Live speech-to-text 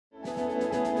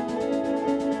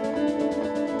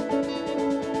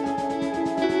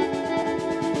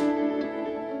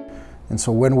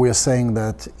so when we're saying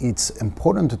that it's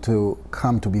important to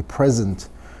come to be present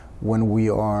when we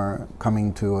are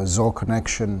coming to a Zohar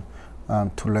connection,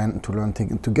 to learn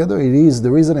together,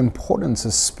 there is an importance,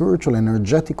 a spiritual,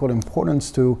 energetical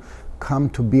importance to come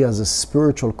to be as a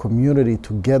spiritual community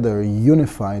together,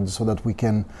 unified, so that we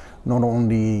can not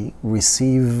only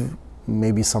receive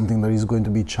maybe something that is going to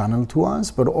be channeled to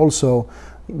us, but also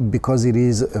because it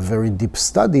is a very deep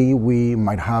study, we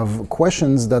might have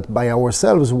questions that by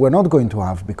ourselves we're not going to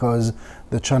have because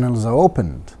the channels are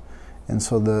opened. And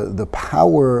so the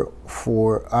power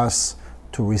for us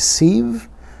to receive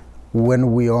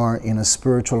when we are in a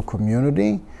spiritual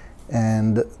community,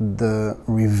 and the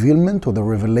revealment or the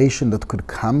revelation that could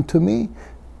come to me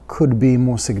could be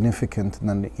more significant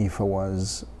than if I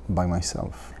was by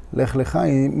myself. Lech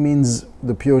means,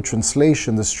 the pure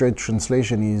translation, the straight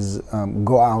translation is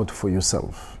go out for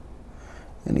yourself.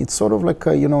 And it's sort of like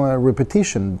a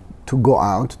repetition, to go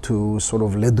out, to sort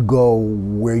of let go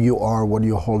where you are, what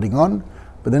you're holding on,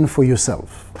 but then for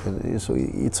yourself. So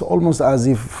it's almost as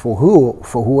if for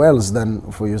who else than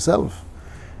for yourself.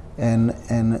 And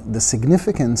the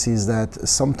significance is that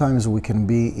sometimes we can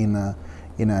be in an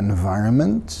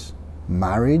environment,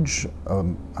 marriage,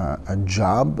 a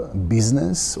job,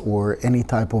 business, or any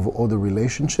type of other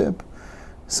relationship.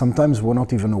 Sometimes we're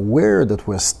not even aware that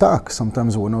we're stuck.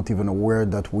 Sometimes we're not even aware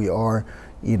that we are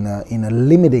in a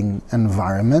limiting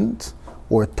environment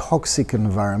or a toxic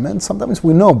environment. Sometimes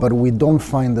we know, but we don't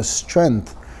find the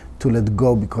strength to let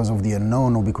go because of the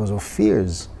unknown or because of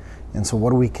fears. And so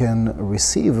what we can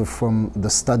receive from the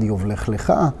study of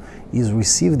Lecha is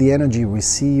receive the energy,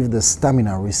 receive the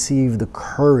stamina, receive the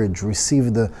courage,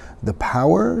 receive the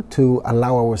power to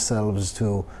allow ourselves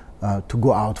to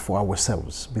go out for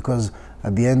ourselves. Because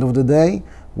at the end of the day,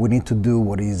 we need to do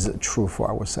what is true for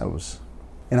ourselves.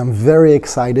 And I'm very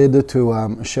excited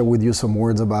to share with you some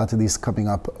words about this coming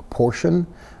up portion.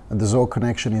 The Zohar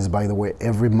Connection is, by the way,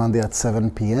 every Monday at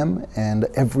 7 p.m. and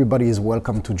everybody is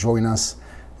welcome to join us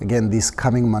again this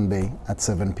coming Monday at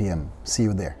 7 p.m. See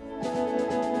you there.